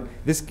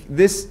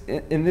this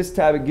in this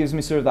tab, it gives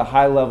me sort of the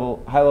high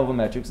level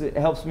metrics. It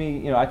helps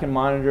me, I can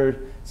monitor,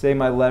 say,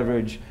 my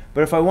leverage.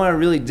 But if I want to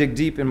really dig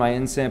deep in my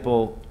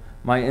in-sample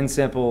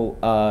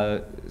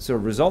sort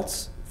of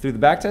results through the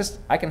backtest,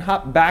 I can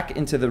hop back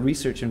into the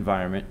research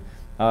environment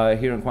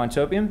here in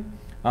Quantopian.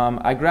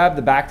 I grab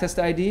the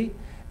backtest ID,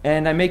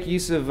 and I make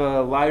use of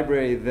a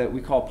library that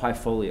we call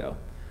PyFolio.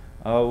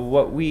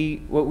 What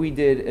we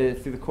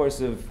did through the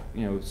course of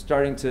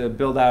starting to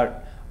build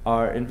out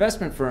our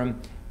investment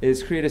firm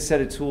is create a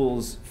set of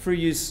tools for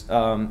use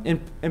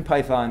in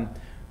Python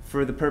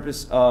for the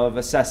purpose of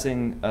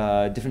assessing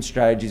different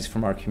strategies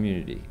from our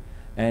community.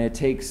 And it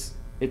takes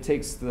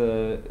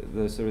the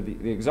sort of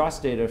the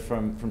exhaust data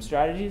from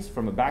strategies,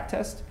 from a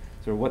backtest,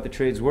 sort of what the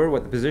trades were,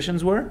 what the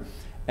positions were,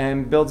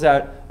 and builds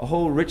out a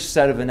whole rich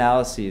set of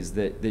analyses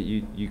that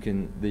you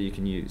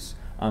can use.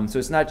 So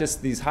it's not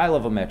just these high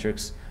level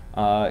metrics.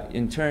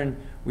 In turn,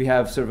 we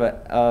have sort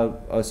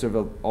of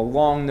a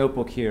long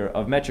notebook here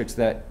of metrics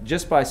that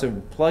just by sort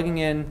of plugging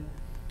in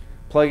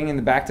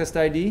the backtest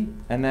ID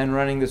and then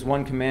running this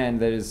one command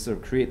that is sort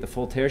of create the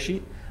full tear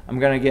sheet, I'm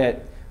going to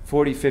get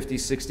 40, 50,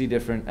 60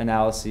 different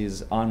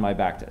analyses on my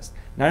backtest.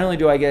 Not only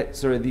do I get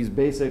sort of these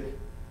basic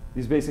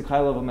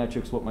high-level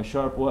metrics, what my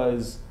Sharp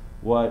was,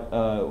 what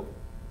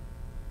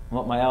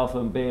my alpha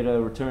and beta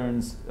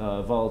returns,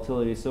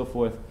 volatility, so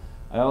forth.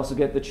 I also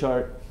get the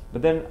chart,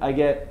 but then I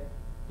get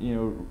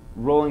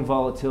rolling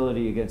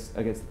volatility against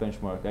the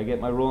benchmark. I get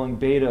my rolling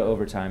beta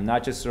over time,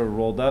 not just sort of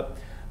rolled up.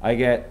 I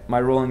get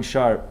my rolling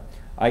Sharp.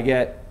 I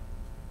get,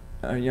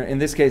 in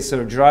this case,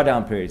 sort of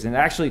drawdown periods. And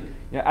actually,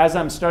 as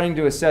I'm starting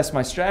to assess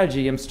my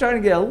strategy, I'm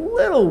starting to get a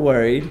little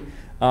worried.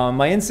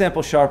 My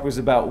in-sample Sharp was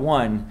about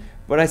 1,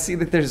 but I see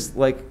that there's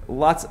like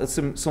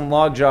some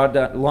long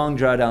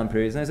drawdown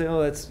periods, and I say,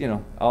 oh, that's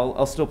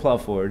I'll still plow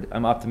forward.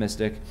 I'm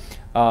optimistic,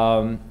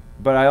 but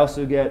I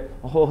also get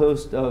a whole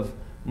host of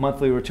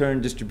monthly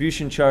return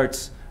distribution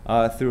charts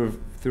through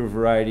a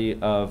variety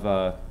of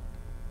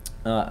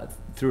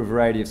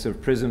sort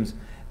of prisms.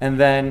 And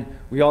then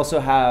we also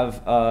have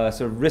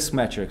sort of risk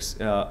metrics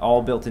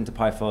all built into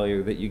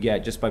PyFolio that you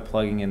get just by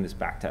plugging in this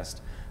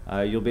backtest.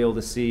 You'll be able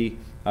to see,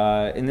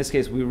 in this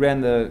case, we ran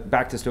the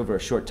backtest over a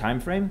short time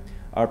frame.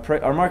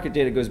 Our market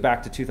data goes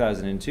back to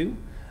 2002,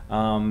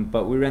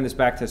 but we ran this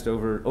backtest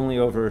only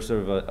over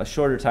sort of a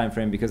shorter time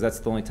frame because that's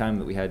the only time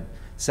that we had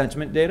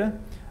sentiment data.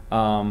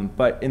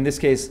 But in this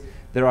case,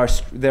 there are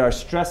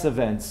stress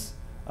events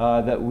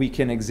that we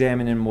can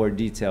examine in more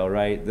detail,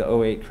 right? The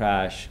 2008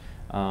 crash,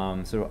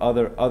 sort of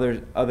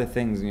other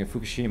things,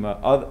 Fukushima,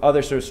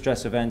 other sort of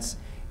stress events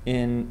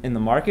in the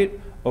market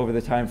over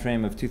the time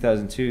frame of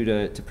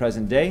 2002 to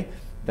present day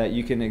that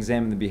you can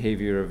examine the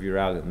behavior of your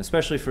algorithm.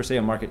 Especially for, say,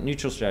 a market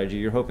neutral strategy,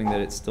 you're hoping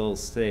that it still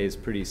stays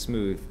pretty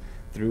smooth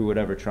through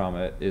whatever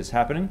trauma is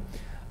happening.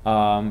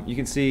 You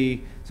can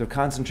see sort of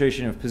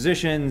concentration of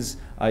positions.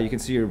 You can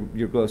see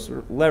your gross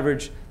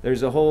leverage.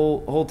 There's a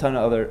whole ton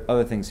of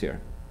other things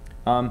here.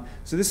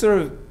 So this sort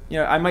of,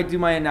 I might do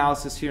my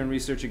analysis here and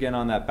research again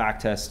on that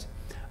backtest.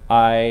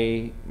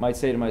 I might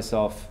say to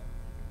myself,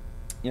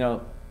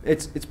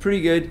 it's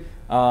pretty good.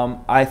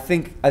 I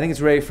think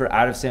it's ready for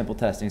out of sample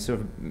testing.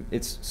 So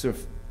it's sort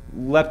of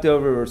leapt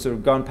over or sort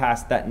of gone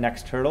past that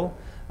next hurdle.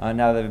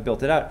 Now that I've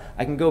built it out,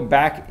 I can go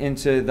back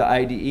into the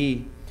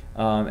IDE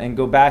and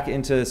go back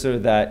into sort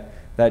of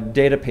that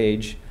data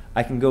page.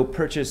 I can go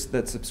purchase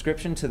that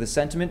subscription to the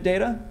sentiment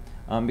data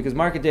because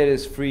market data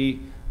is free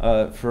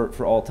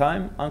for all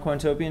time on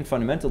Quantopian.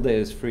 Fundamental data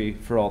is free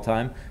for all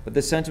time, but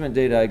the sentiment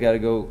data I gotta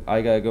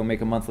go make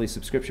a monthly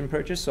subscription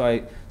purchase. So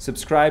I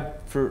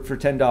subscribe for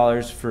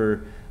 $10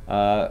 for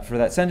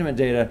that sentiment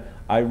data.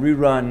 I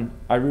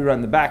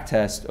rerun the back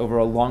test over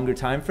a longer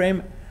time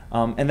frame,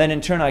 and then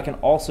in turn I can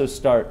also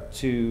start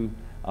to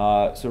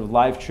sort of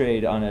live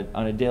trade on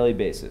a daily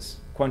basis.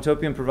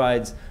 Quantopian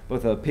provides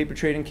both a paper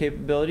trading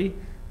capability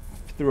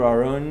through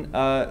our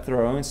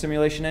own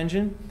simulation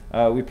engine.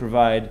 We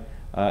provide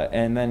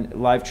and then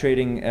live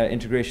trading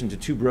integration to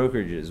 2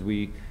 brokerages.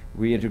 We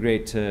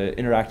integrate to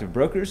Interactive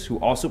Brokers, who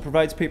also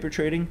provides paper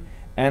trading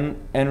and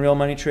real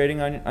money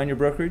trading on your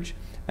brokerage,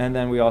 and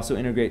then we also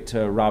integrate to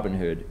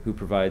Robinhood, who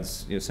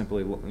provides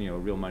simply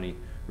real money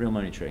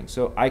trading.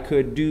 So I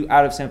could do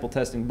out-of-sample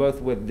testing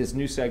both with this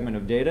new segment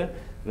of data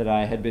that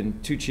I had been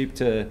too cheap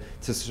to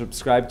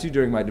subscribe to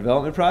during my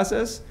development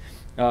process,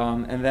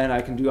 and then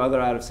I can do other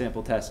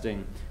out-of-sample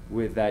testing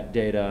with that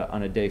data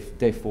on a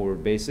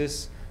day-forward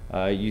basis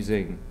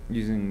using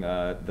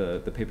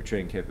the paper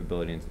trading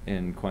capability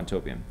in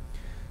Quantopian.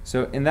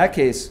 So in that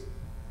case,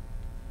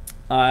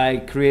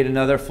 I create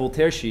another full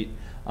tear sheet,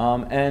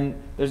 and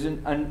there's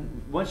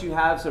once you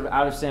have sort of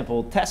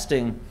out-of-sample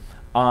testing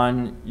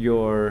on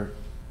your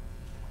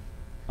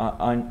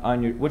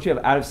once you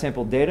have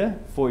out-of-sample data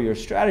for your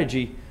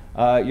strategy,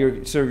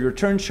 your sort of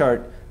return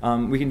chart,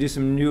 we can do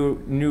some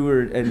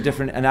newer and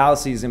different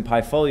analyses in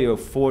Pyfolio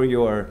for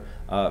your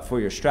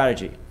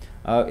strategy.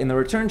 In the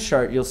return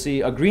chart, you'll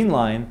see a green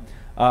line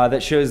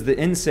that shows the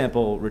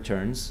in-sample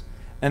returns,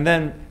 and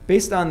then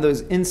based on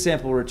those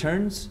in-sample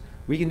returns,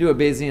 we can do a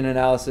Bayesian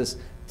analysis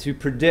to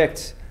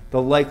predict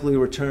the likely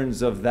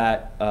returns of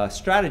that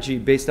strategy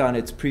based on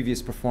its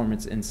previous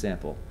performance in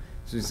sample.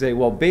 So you say,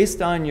 well,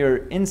 based on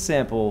your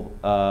in-sample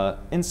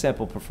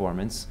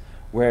performance,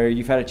 where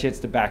you've had a chance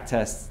to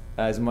backtest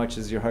as much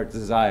as your heart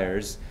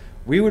desires,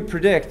 we would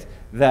predict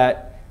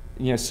that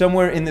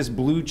somewhere in this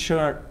blue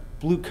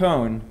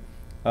cone,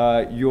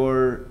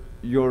 your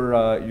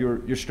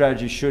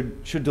strategy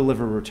should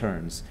deliver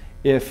returns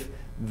if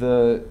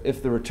the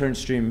return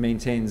stream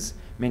maintains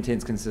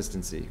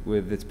consistency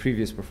with its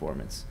previous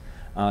performance.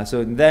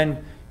 So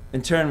then,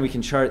 in turn, we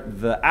can chart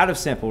the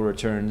out-of-sample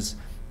returns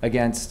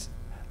against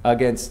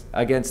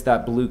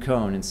that blue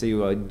cone and see,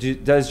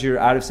 does your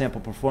out-of-sample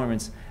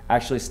performance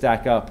actually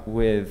stack up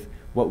with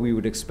what we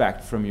would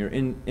expect from your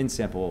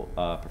in-sample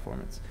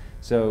performance.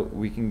 So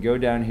we can go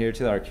down here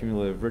to our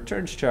cumulative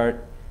returns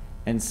chart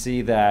and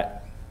see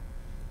that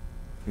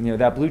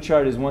that blue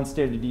chart is one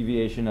standard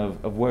deviation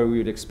of where we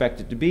would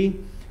expect it to be,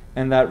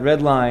 and that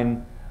red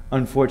line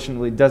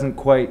unfortunately doesn't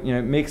quite,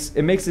 it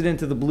makes it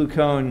into the blue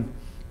cone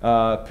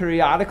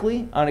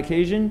periodically on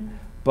occasion,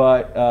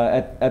 but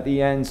at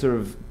the end sort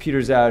of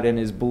peters out and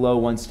is below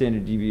one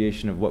standard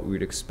deviation of what we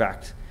would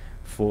expect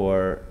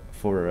for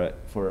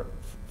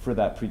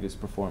that previous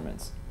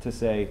performance. To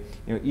say,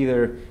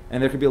 either,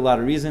 and there could be a lot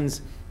of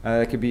reasons.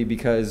 It could be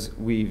because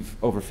we've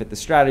overfit the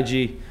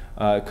strategy.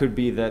 It could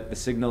be that the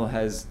signal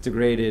has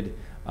degraded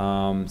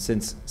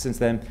since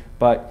then,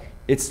 but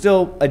it's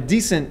still a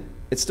decent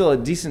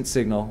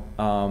signal.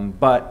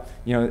 But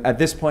at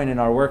this point in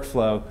our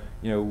workflow,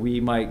 we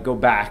might go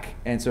back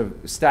and sort of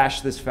stash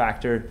this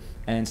factor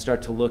and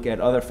start to look at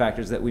other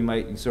factors that we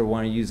might sort of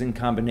want to use in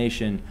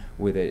combination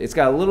with it. It's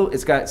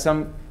got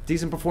some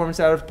decent performance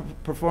out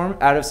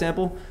of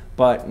sample,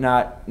 but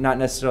not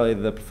necessarily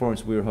the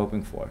performance we were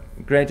hoping for.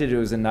 Granted, it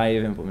was a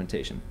naive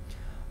implementation.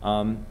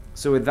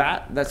 So with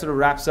that sort of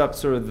wraps up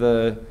sort of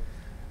the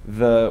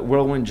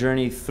whirlwind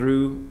journey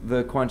through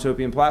the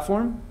Quantopian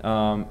platform.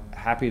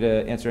 Happy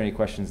to answer any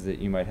questions that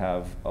you might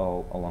have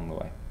along the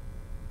way.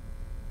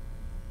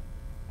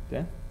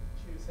 Dan?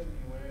 You said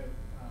anyway,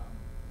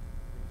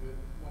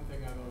 one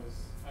thing I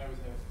always have a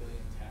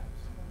billion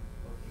tabs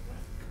working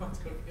with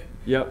Quantopian.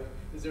 Yep.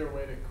 Is there a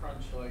way to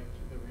crunch like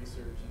the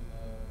research and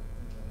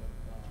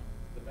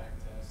the back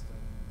test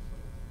and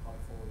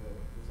portfolio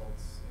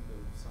results into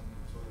some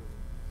sort of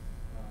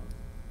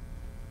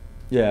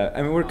yeah,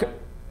 I mean we're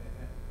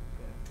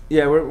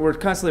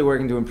constantly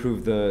working to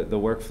improve the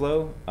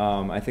workflow.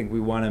 I think we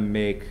want to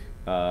make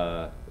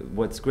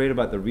what's great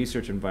about the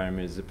research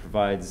environment is it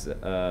provides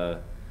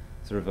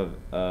sort of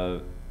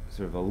a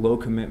low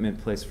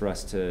commitment place for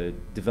us to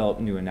develop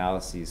new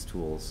analyses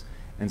tools.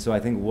 And so I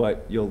think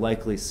what you'll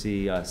likely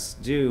see us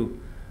do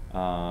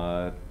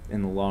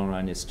in the long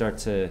run is start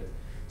to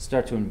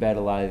embed a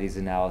lot of these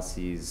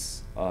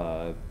analyses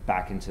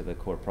back into the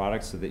core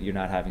product, so that you're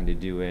not having to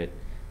do it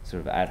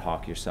sort of ad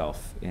hoc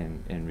yourself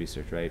in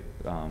research, right?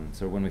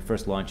 So when we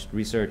first launched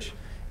research,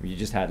 you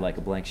just had like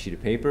a blank sheet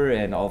of paper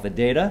and all the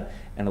data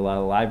and a lot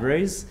of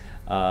libraries,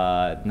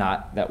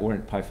 that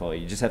weren't Pyfolio.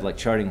 You just had like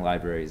charting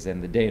libraries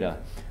and the data.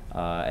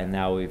 And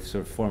now we've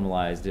sort of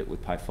formalized it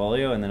with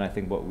Pyfolio, and then I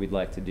think what we'd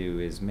like to do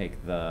is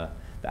make the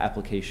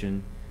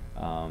application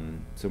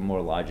sort of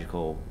more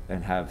logical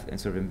and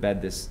sort of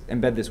embed this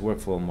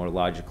workflow more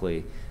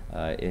logically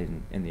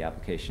in the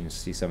application. To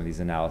see some of these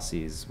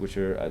analyses, which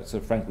are so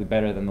frankly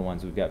better than the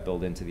ones we've got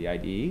built into the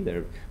IDE.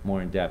 They're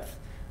more in depth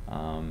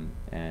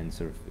and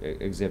sort of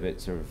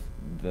exhibit sort of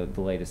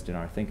the latest in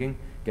our thinking,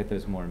 get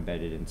those more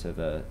embedded into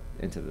the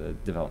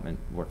development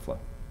workflow.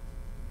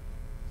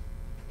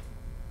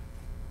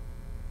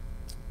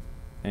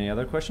 Any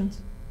other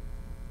questions?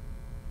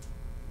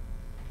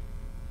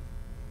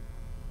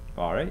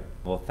 All right.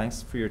 Well,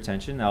 thanks for your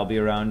attention. I'll be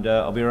around.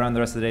 I'll be around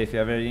the rest of the day if you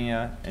have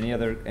any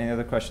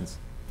other questions.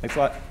 Thanks a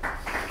lot.